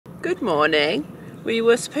Good morning. We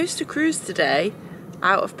were supposed to cruise today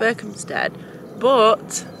out of Berkhamsted,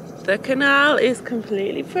 but the canal is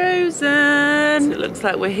completely frozen. It looks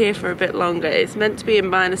like we're here for a bit longer. It's meant to be in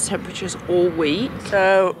minus temperatures all week,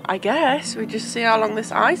 so I guess we just see how long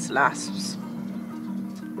this ice lasts.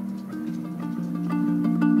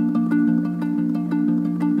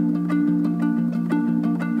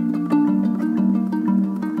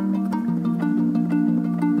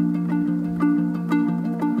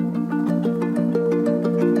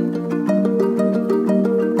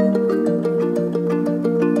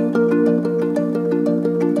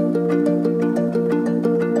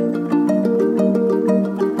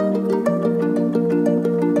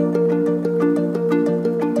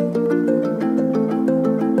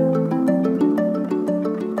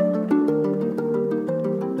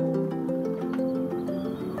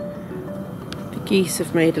 Geese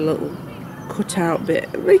have made a little cutout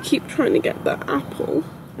bit. They keep trying to get that apple.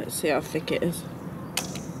 Let's see how thick it is.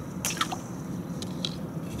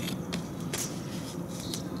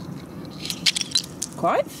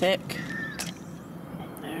 Quite thick.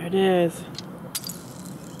 There it is.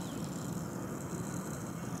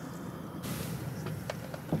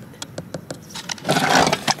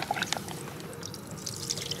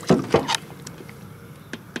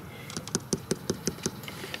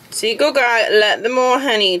 Seagull guy, let the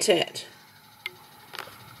moorhen eat it.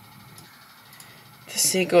 The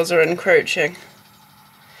seagulls are encroaching.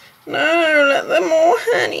 No, let the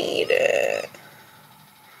moorhen eat it.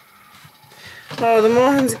 Oh, the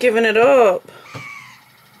moorhen's given it up.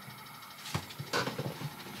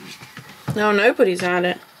 No, nobody's had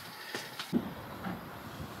it.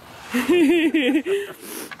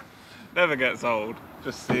 Never gets old,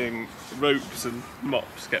 just seeing ropes and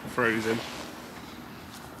mops get frozen.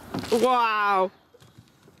 Wow.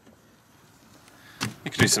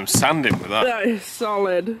 You could do some sanding with that. That is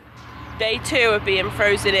solid. Day 2 of being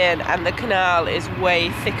frozen in, and the canal is way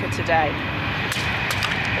thicker today.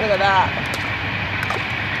 Look at that.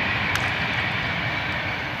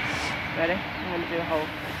 Ready? I'm going to do a hole.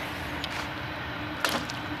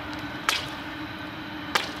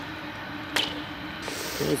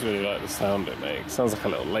 I always really like the sound it makes. Sounds like a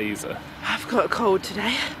little laser. I've got a cold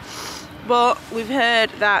today. But we've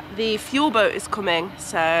heard that the fuel boat is coming,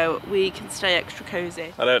 so we can stay extra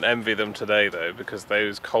cosy. I don't envy them today though, because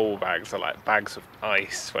those coal bags are like bags of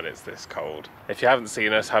ice when it's this cold. If you haven't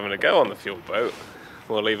seen us having a go on the fuel boat,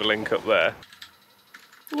 we'll leave a link up there.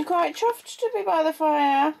 You're quite chuffed to be by the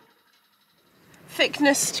fire.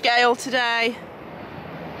 Thickness scale today,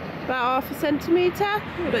 about 1/2 centimetre.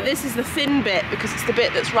 But this is the thin bit because it's the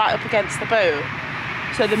bit that's right up against the boat.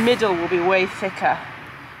 So the middle will be way thicker.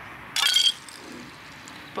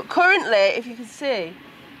 But currently, if you can see,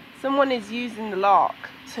 someone is using the lock,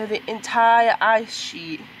 so the entire ice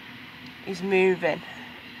sheet is moving,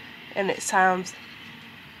 and it sounds.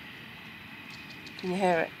 Can you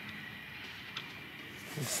hear it?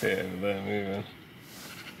 You see it over there moving.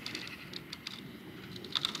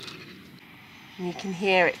 And you can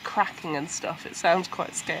hear it cracking and stuff. It sounds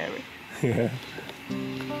quite scary. Yeah.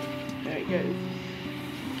 There it goes.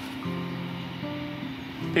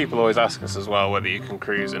 People always ask us as well whether you can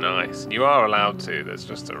cruise in ice. You are allowed to, there's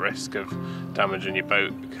just a risk of damaging your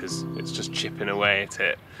boat because it's just chipping away at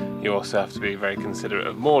it. You also have to be very considerate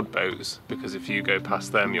of moored boats because if you go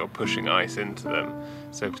past them you're pushing ice into them.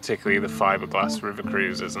 So particularly the fiberglass river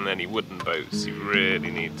cruisers and any wooden boats, you really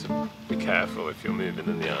need to be careful if you're moving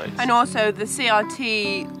in the ice. And also the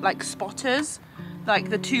CRT like spotters, like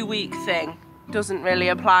the 2-week thing, doesn't really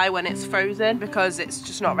apply when it's frozen because it's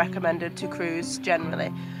just not recommended to cruise generally.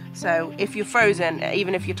 So if you're frozen,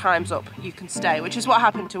 even if your time's up, you can stay, which is what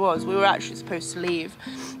happened to us. We were actually supposed to leave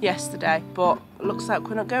yesterday, but it looks like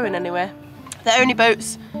we're not going anywhere. The only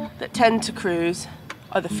boats that tend to cruise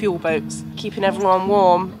are the fuel boats, keeping everyone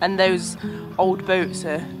warm, and those old boats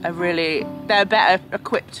are really, they're better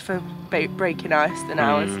equipped for breaking ice than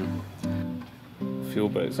ours. Fuel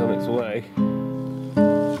boat's on its way.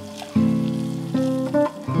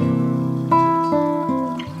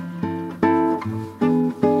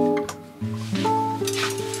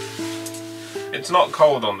 It's not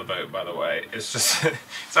cold on the boat, by the way. It's just,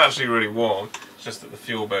 it's actually really warm. It's just that the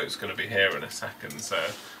fuel boat's going to be here in a second, so I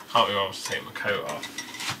can't be able to take my coat off.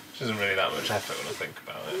 Which isn't really that much effort when I think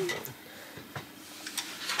about it. But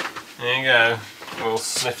there you go, little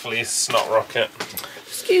sniffly snot rocket.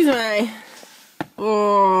 Excuse me.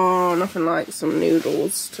 Oh, nothing like some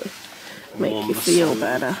noodles to make you feel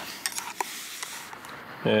better.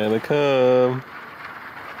 Here they come.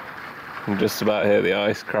 I can just about hear the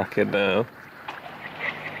ice cracking now.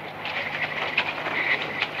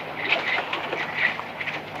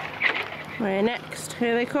 Where next?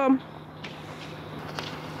 Here they come.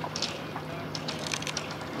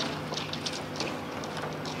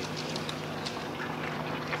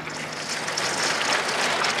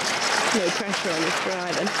 No pressure on this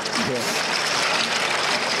driving. Yeah.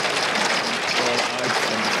 Well, I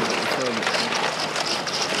tend to put it in front.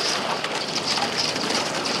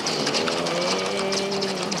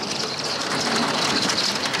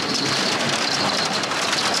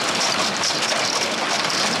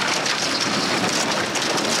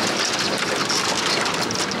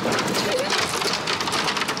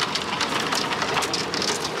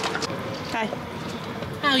 Hi.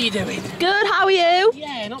 How are you doing? Good, how are you?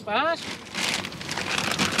 Yeah, not bad.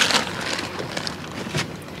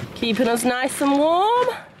 Keeping us nice and warm.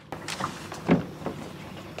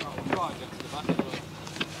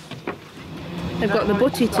 They've got the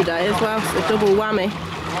butty today as well, so double whammy.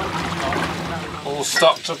 All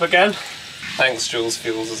stocked up again. Thanks, Jules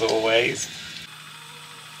Fuels, as always.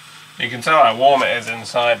 You can tell how warm it is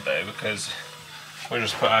inside though, because we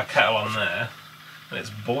just put our kettle on there and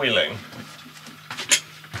it's boiling.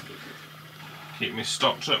 Keep me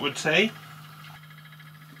stocked up with tea.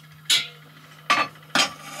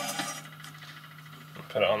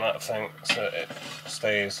 Put it on that thing so it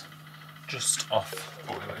stays just off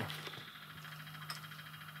boiling.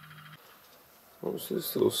 What's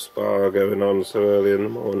this little spa going on so early in the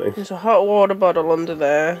morning? There's a hot water bottle under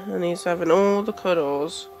there and he's having all the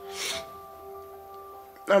cuddles.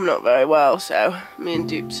 I'm not very well, so me and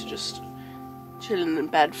Dupes are just chilling in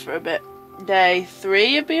bed for a bit. Day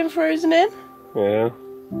 3 of being frozen in. Yeah.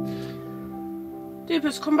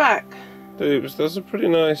 Dupes, come back. Dupes, that's a pretty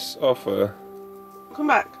nice offer. Come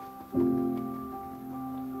back. No,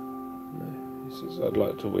 he says I'd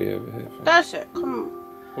like to wee over here first. That's it. Come.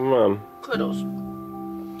 Come on. Cuddles.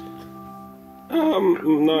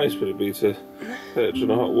 Nice would it be to perch in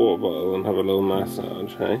a hot water bottle and have a little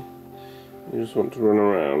massage, hey? You just want to run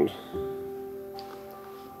around.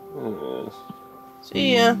 Yes.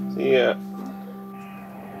 See ya. See ya.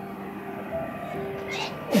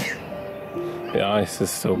 The ice is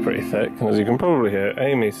still pretty thick, and as you can probably hear,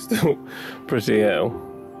 Amy's still pretty ill.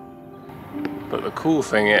 But the cool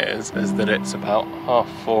thing is that it's about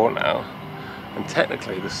 4:30 now, and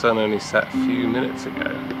technically the sun only set a few minutes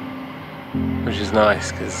ago, which is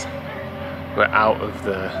nice because we're out of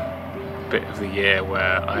the bit of the year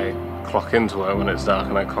where I clock into work when it's dark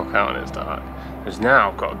and I clock out when it's dark. Whereas now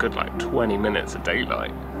I've got a good like 20 minutes of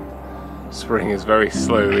daylight. Spring is very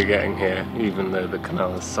slowly getting here, even though the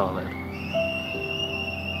canal is solid.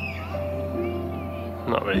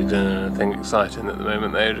 Not really doing anything exciting at the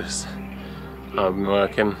moment though, just I'm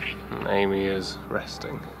working and Amy is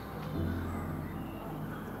resting.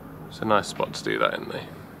 It's a nice spot to do that in though.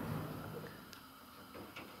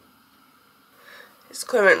 It's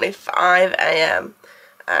currently 5 AM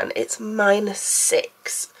and it's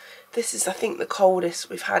 -6. This is, I think, the coldest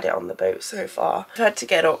we've had it on the boat so far. I've had to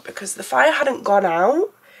get up because the fire hadn't gone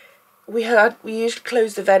out. We usually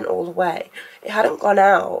close the vent all the way. It hadn't gone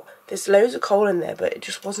out. There's loads of coal in there, but it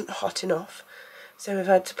just wasn't hot enough. So we've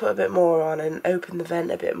had to put a bit more on and open the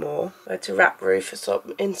vent a bit more. We had to wrap Rufus up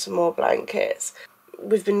in some more blankets.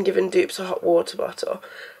 We've been given Dupes a hot water bottle,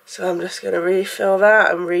 so I'm just going to refill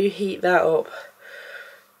that and reheat that up.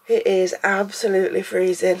 It is absolutely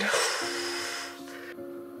freezing.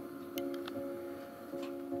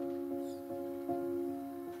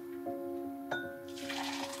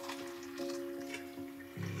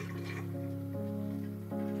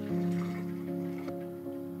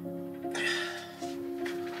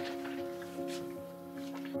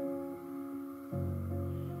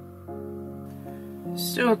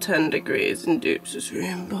 Still 10 degrees in Dupes'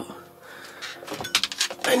 room,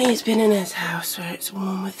 and he's been in his house where it's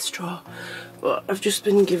warm with straw, but I've just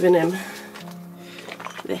been giving him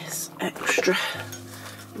this extra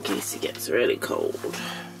in case he gets really cold.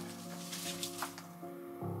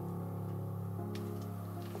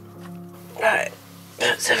 Right,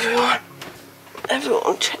 that's everyone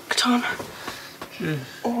checked on.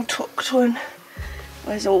 All tucked in.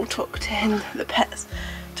 Where's all tucked in? The pets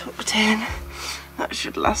tucked in. That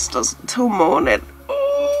should last us until morning.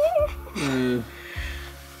 Oh.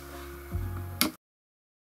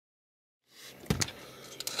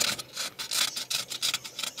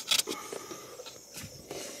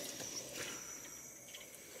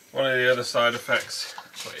 One of the other side effects,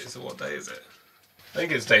 what day is it? I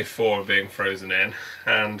think it's day 4 of being frozen in,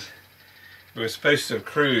 and we were supposed to have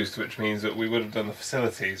cruised, which means that we would have done the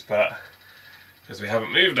facilities, but because we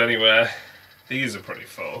haven't moved anywhere, these are pretty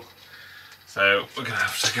full. So we're going to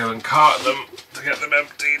have to go and cart them to get them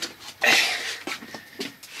emptied.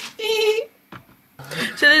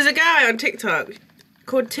 So there's a guy on TikTok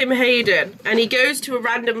called Tim Hayden, and he goes to a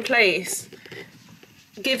random place,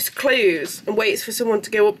 gives clues, and waits for someone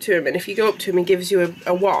to go up to him, and if you go up to him, he gives you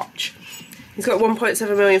a watch. He's got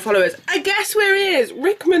 1.7 million followers. I guess where he is,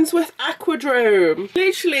 Rickmansworth Aquadrome.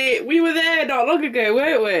 Literally, we were there not long ago,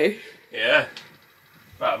 weren't we? Yeah,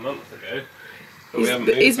 about a month ago.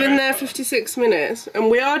 He's been there 56 minutes, and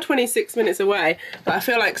we are 26 minutes away, but I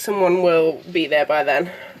feel like someone will be there by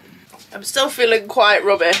then. I'm still feeling quite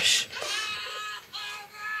rubbish.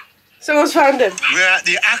 Someone's found him. We're at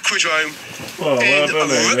the Aquadrome in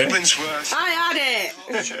Rickmansworth. I had it!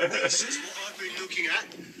 This is what I've been looking at.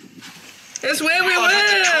 That's where we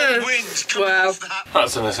were! Wow.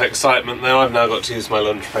 That's enough excitement though. I've now got to use my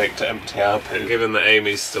lunch break to empty our poo. Given that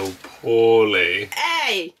Amy's still poorly.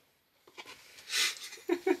 Hey!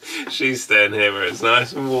 She's staying here where it's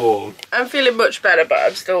nice and warm. I'm feeling much better, but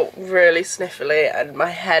I'm still really sniffly and my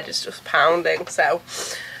head is just pounding, so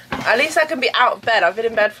at least I can be out of bed. I've been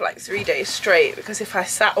in bed for like 3 days straight because if I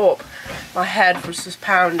sat up, my head was just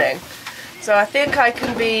pounding. So I think I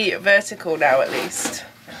can be vertical now at least.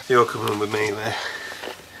 You're coming with me there.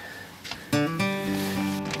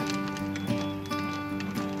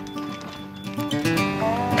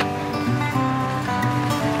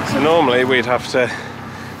 So normally we'd have to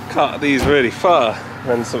cut these really far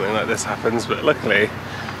when something like this happens, but luckily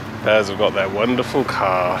bears have got their wonderful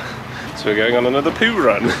car, so we're going on another poo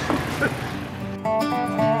run. So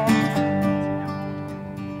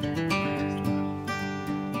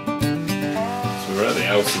we're at the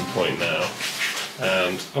outing point now,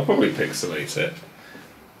 and I'll probably pixelate it.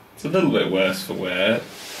 It's a little bit worse for wear,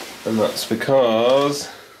 and that's because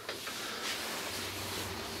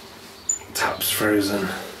the tap's frozen.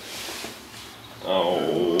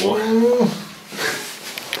 Oh,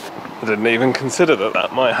 I didn't even consider that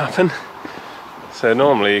that might happen. So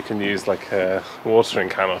normally you can use like a watering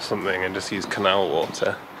can or something and just use canal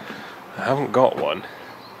water. I haven't got one,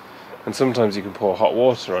 and sometimes you can pour hot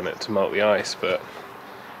water on it to melt the ice, but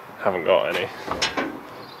I haven't got any.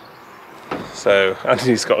 So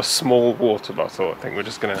Anthony's got a small water bottle. I think we're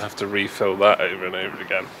just going to have to refill that over and over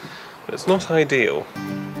again, but it's not ideal.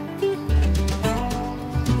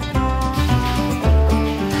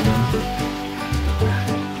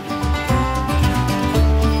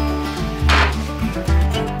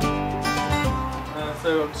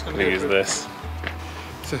 So I'm just going to use this.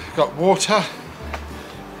 So we've got water,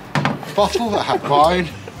 a bottle that had wine,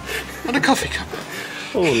 and a coffee cup.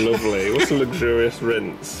 Oh, lovely. What a luxurious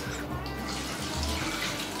rinse.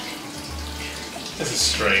 This is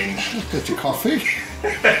strange. Bit of coffee.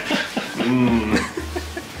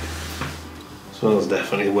 Smells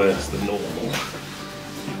definitely worse than normal.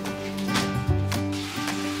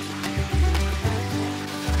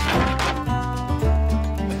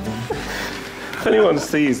 If anyone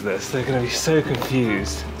sees this, they're going to be so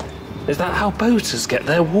confused. Is that how boaters get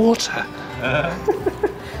their water?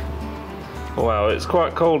 Wow, it's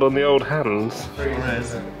quite cold on the old hands.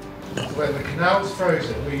 When the canal's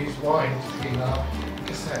frozen, we use wine to clean our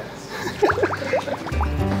cassettes.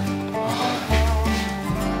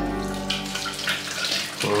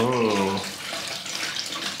 Oh.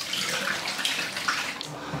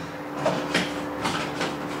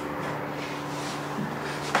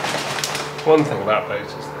 One thing about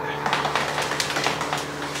boaters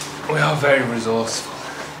though, we are very resourceful.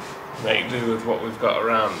 Make do with what we've got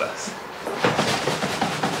around us.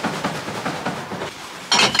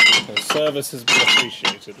 So service has been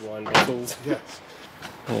appreciated, wine bottles. Yes.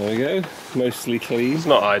 There we go, mostly clean. It's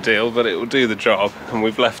not ideal, but it will do the job, and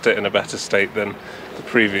we've left it in a better state than the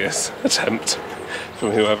previous attempt from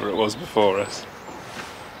whoever it was before us.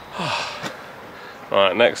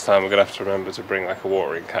 Right, next time we're going to have to remember to bring like a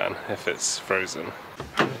watering can if it's frozen.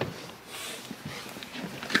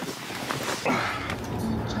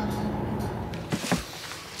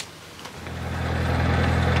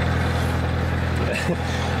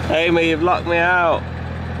 Amy, you've locked me out.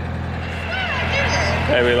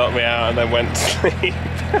 Amy locked me out and then went to sleep.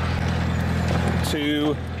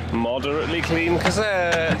 2 moderately clean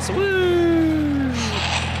cassettes. Woo!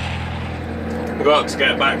 We've got to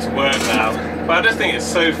get back to work now. But I just think it's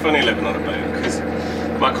so funny living on a boat, because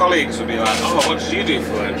my colleagues would be like, oh, what did you do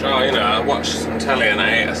for lunch? Oh, you know, I watched some telly and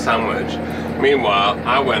I ate a sandwich. Meanwhile,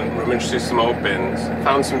 I went, rummaged through some old bins,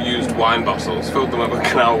 found some used wine bottles, filled them up with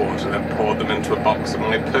canal water, and then poured them into a box of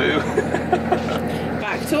my poo.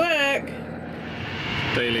 Back to work.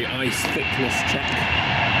 Daily ice thickness check.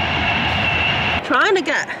 Trying to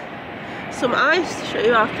get some ice to show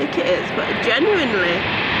you how thick it is, but genuinely,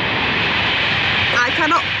 I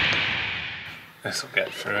cannot. This will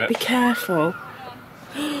get through it. Be careful.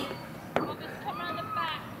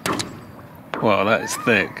 Well, that is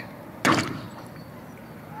thick.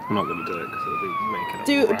 I'm not going to do it because it'll be making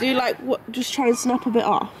it Do like what? Just try and snap a bit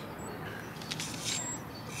off.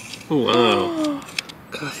 Oh wow!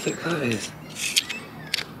 Look how thick that is.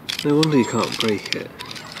 No wonder you can't break it.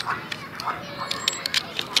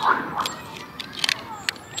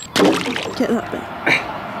 Get that bit.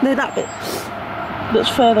 No, that bit that's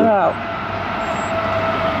further out.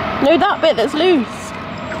 No, that bit that's loose.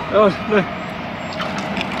 Oh no!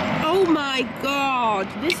 Oh my god!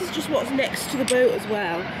 This is just what's next to the boat as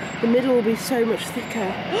well. The middle will be so much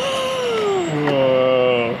thicker.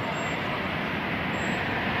 Whoa!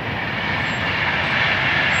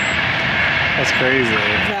 That's crazy.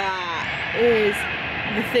 That is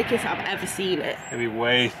the thickest I've ever seen it. It'll be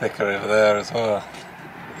way thicker over there as well.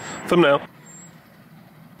 Thumbnail.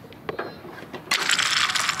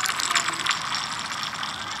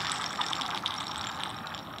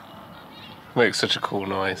 Makes such a cool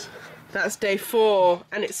noise. That's day 4,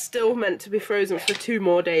 and it's still meant to be frozen for 2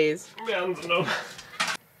 more days.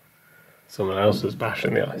 Someone else is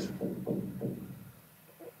bashing the ice.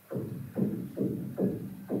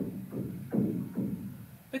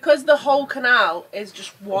 Because the whole canal is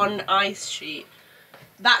just one ice sheet,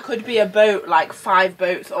 that could be a boat like 5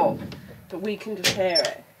 boats up, but we can just hear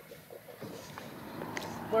it.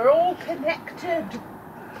 We're all connected.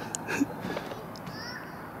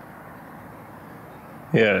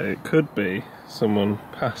 Yeah, it could be someone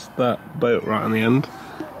past that boat right on the end.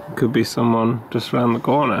 It could be someone just round the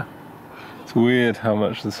corner. It's weird how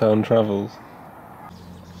much the sound travels.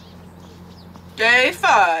 Day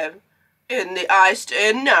 5 in the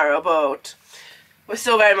iced-in narrowboat. We're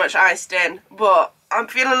still very much iced in, but I'm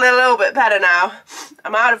feeling a little bit better now.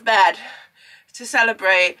 I'm out of bed to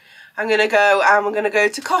celebrate. I'm gonna go and we're gonna go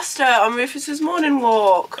to Costa on Rufus's morning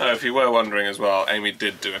walk. If you were wondering as well, Amy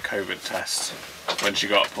did do a COVID test when she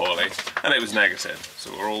got poorly, and it was negative,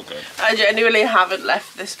 so we're all good. I genuinely haven't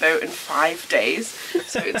left this boat in 5 days,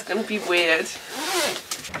 so it's gonna be weird.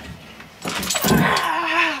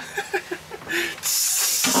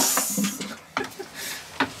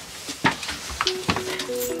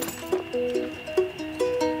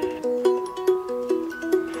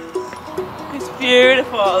 It's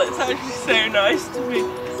beautiful. It's actually so nice to be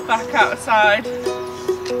back outside.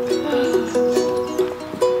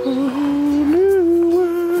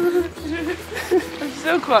 I'm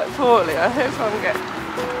still quite poorly. I hope I'm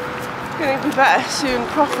going to be better soon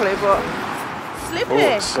properly, but slippy.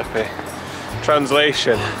 Oh, slippy.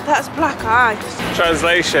 Translation. That's black ice.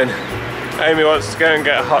 Translation. Amy wants to go and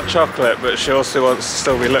get a hot chocolate, but she also wants to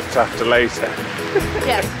still be looked after later.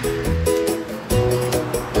 Yes.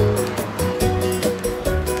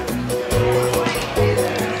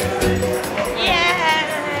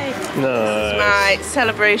 Yay! Nice. This is my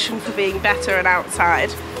celebration for being better and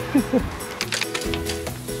outside.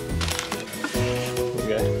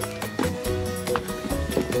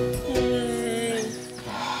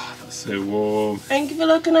 So warm. Thank you for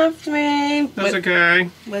looking after me. That's okay.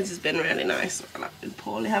 Wes has been really nice and I've been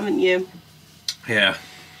poorly, haven't you? Yeah.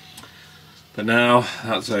 But now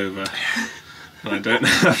that's over. I don't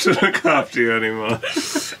have to look after you anymore.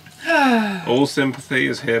 All sympathy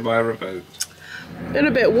is hereby revoked. Been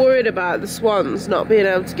a bit worried about the swans not being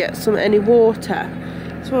able to get any water.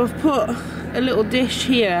 So I've put a little dish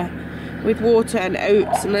here with water and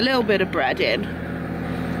oats and a little bit of bread in.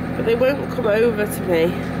 But they won't come over to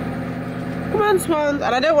me. Come on, swans,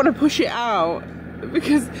 and I don't want to push it out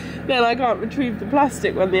because then I can't retrieve the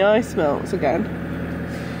plastic when the ice melts again.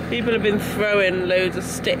 People have been throwing loads of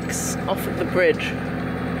sticks off of the bridge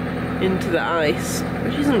into the ice,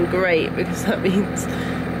 which isn't great because that means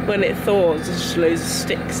when it thaws there's just loads of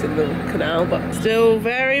sticks in the canal, but still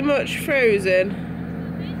very much frozen.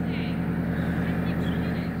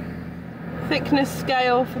 Thickness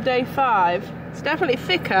scale for day 5. It's definitely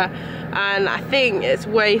thicker, and I think it's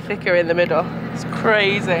way thicker in the middle. It's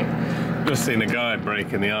crazy. Just seen a guy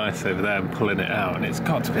breaking the ice over there and pulling it out, and it's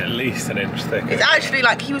got to be at least an inch thicker. It's actually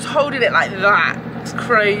like he was holding it like that. It's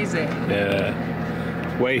crazy. Yeah.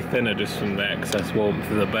 Way thinner just from the excess warmth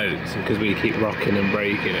of the boats, and because we keep rocking and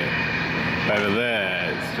breaking it. Over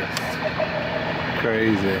there, it's just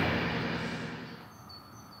crazy.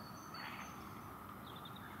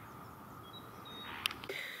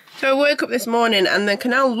 So I woke up this morning and the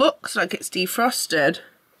canal looks like it's defrosted,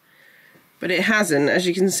 but it hasn't, as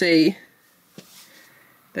you can see.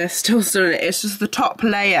 They're still in it. It's just the top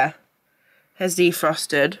layer has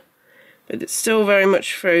defrosted, but it's still very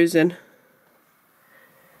much frozen.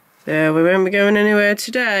 So we won't be going anywhere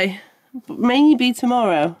today, but maybe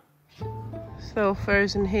tomorrow. Still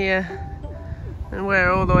frozen here, and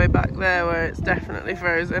we're all the way back there where it's definitely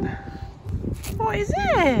frozen. What is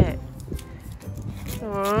it?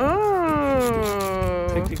 Oh.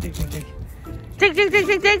 Dig, dig, dig, dig, dig. Dig, dig, dig,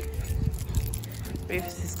 dig, dig.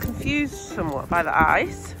 Rufus is confused somewhat by the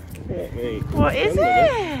ice. What is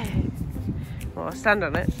it? Well, I'll stand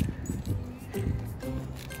on it.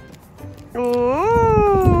 Oh.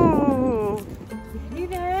 You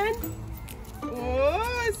then?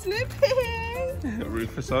 Oh, it's slipping.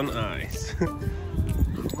 Rufus on ice. Get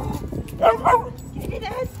it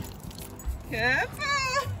in.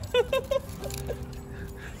 Careful.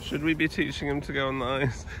 Should we be teaching him to go on the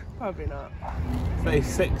ice? Probably not. Day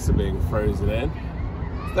 6 of being frozen in.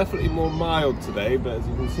 It's definitely more mild today, but as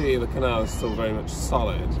you can see, the canal is still very much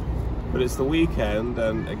solid. But it's the weekend,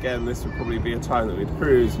 and again, this would probably be a time that we'd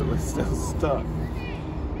cruise, but we're still stuck.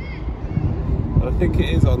 But I think it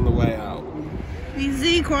is on the way out. You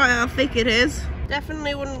see quite how thick it is.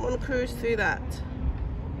 Definitely wouldn't want to cruise through that.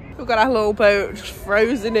 We've got our little boat just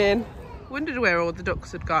frozen in. Wondered where all the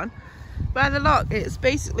ducks had gone. By the lock, it's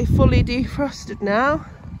basically fully defrosted now.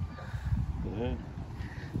 Yeah.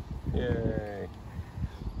 Yay.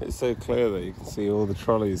 It's so clear that you can see all the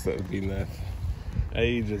trolleys that have been there for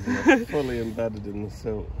ages and are fully embedded in the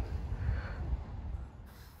silt.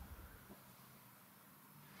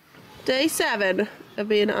 Day 7 of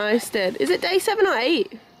being iced in. Is it day 7 or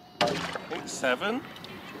 8? I think 7.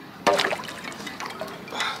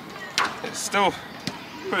 It's still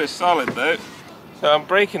pretty solid though. So I'm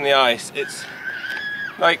breaking the ice. It's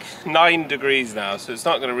like 9 degrees now, so it's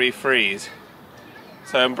not going to refreeze.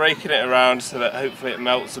 So I'm breaking it around so that hopefully it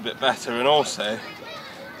melts a bit better. And also,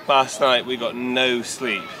 last night we got no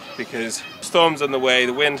sleep because storm's on the way,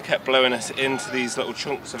 the wind kept blowing us into these little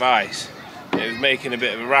chunks of ice. It was making a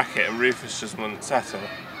bit of a racket and Rufus just wouldn't settle.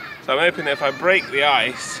 So I'm hoping that if I break the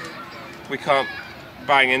ice, we can't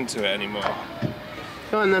bang into it anymore.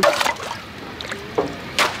 Go on then.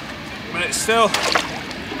 But it's still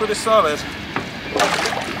pretty solid.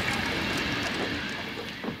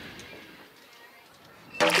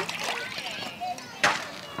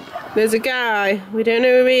 There's a guy, we don't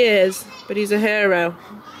know who he is, but he's a hero.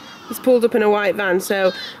 He's pulled up in a white van,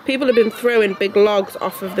 so people have been throwing big logs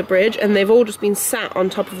off of the bridge and they've all just been sat on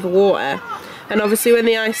top of the water. And obviously when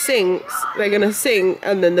the ice sinks, they're going to sink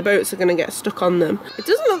and then the boats are going to get stuck on them. It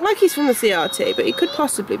doesn't look like he's from the CRT, but he could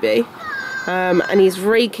possibly be. And he's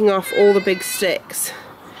raking off all the big sticks,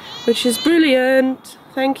 which is brilliant.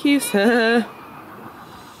 Thank you, sir.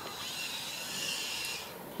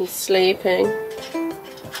 He's sleeping.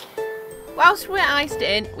 Whilst we were iced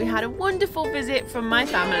in, we had a wonderful visit from my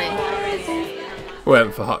family.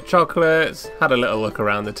 Went for hot chocolates, had a little look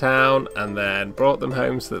around the town, and then brought them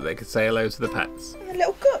home so that they could say hello to the pets. A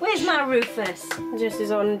little gut. Where's my Rufus? Jess is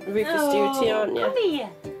on Rufus duty, aren't you? Come here.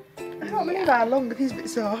 I can't believe how long these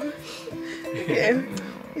bits are.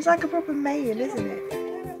 It's like a proper male, isn't it?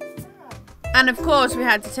 And of course we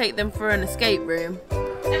had to take them for an escape room.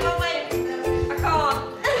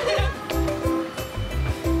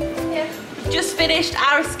 Just finished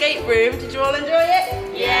our escape room. Did you all enjoy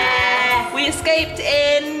it? Yeah. We escaped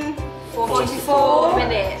in 44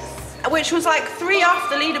 minutes. which was like 3 off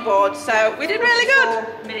the leaderboard, so we did really good.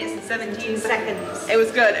 4 minutes and 17 seconds. It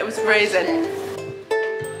was good, it was freezing.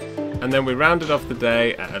 And then we rounded off the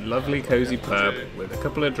day at a lovely cosy pub with a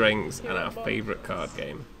couple of drinks and our favourite card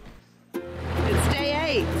game. It's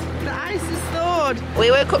day 8. The ice is thawed. We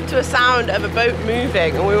woke up to a sound of a boat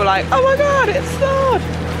moving and we were like, oh my god, it's thawed.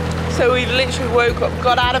 So we literally woke up,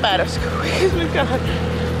 got out of bed as quick as we can,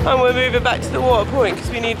 and we're moving back to the water point because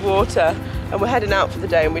we need water. And we're heading out for the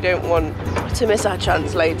day and we don't want to miss our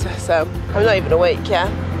chance later, so I'm not even awake yet.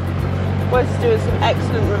 Wes is doing some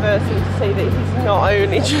excellent reversing to say that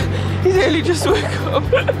he's only just woke up.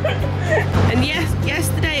 And yes,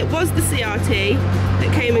 yesterday it was the CRT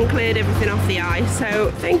that came and cleared everything off the ice,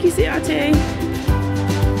 so thank you, CRT.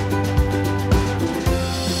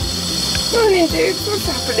 Morning dudes, what's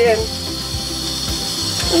happening?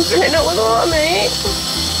 I'm filling up with water, mate.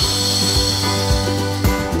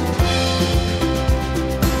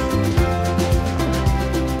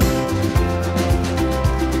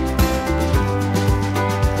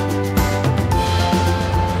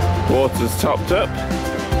 Water's topped up.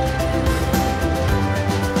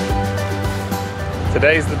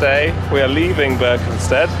 Today's the day we are leaving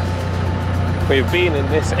Berkhamsted. We've been in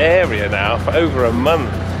this area now for over a month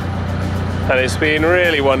and it's been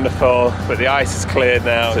really wonderful, but the ice is cleared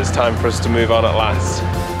now, so it's time for us to move on at last.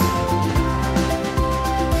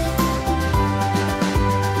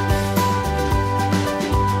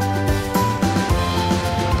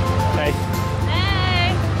 Hey.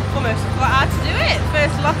 Hey! Almost forgot how to do it.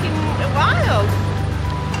 First lock in a while.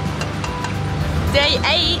 Day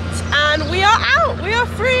day 8 and we are out, we are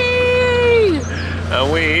free!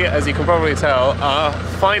 And we, as you can probably tell, are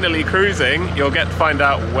finally cruising. You'll get to find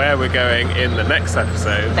out where we're going in the next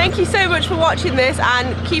episode. Thank you so much for watching this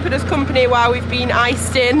and keeping us company while we've been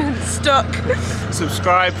iced in and stuck.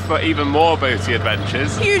 Subscribe for even more boaty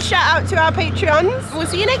adventures. Huge shout out to our Patreons. We'll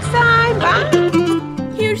see you next time.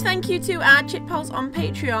 Bye. Huge thank you to our chip pals on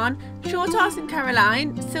Patreon, Shortoss and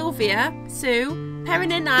Caroline, Sylvia, Sue,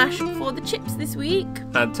 Perrin and Ash for the chips this week.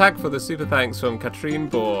 And tag for the super thanks from Katrine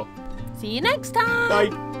Bohr. See you next time.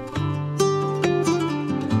 Bye.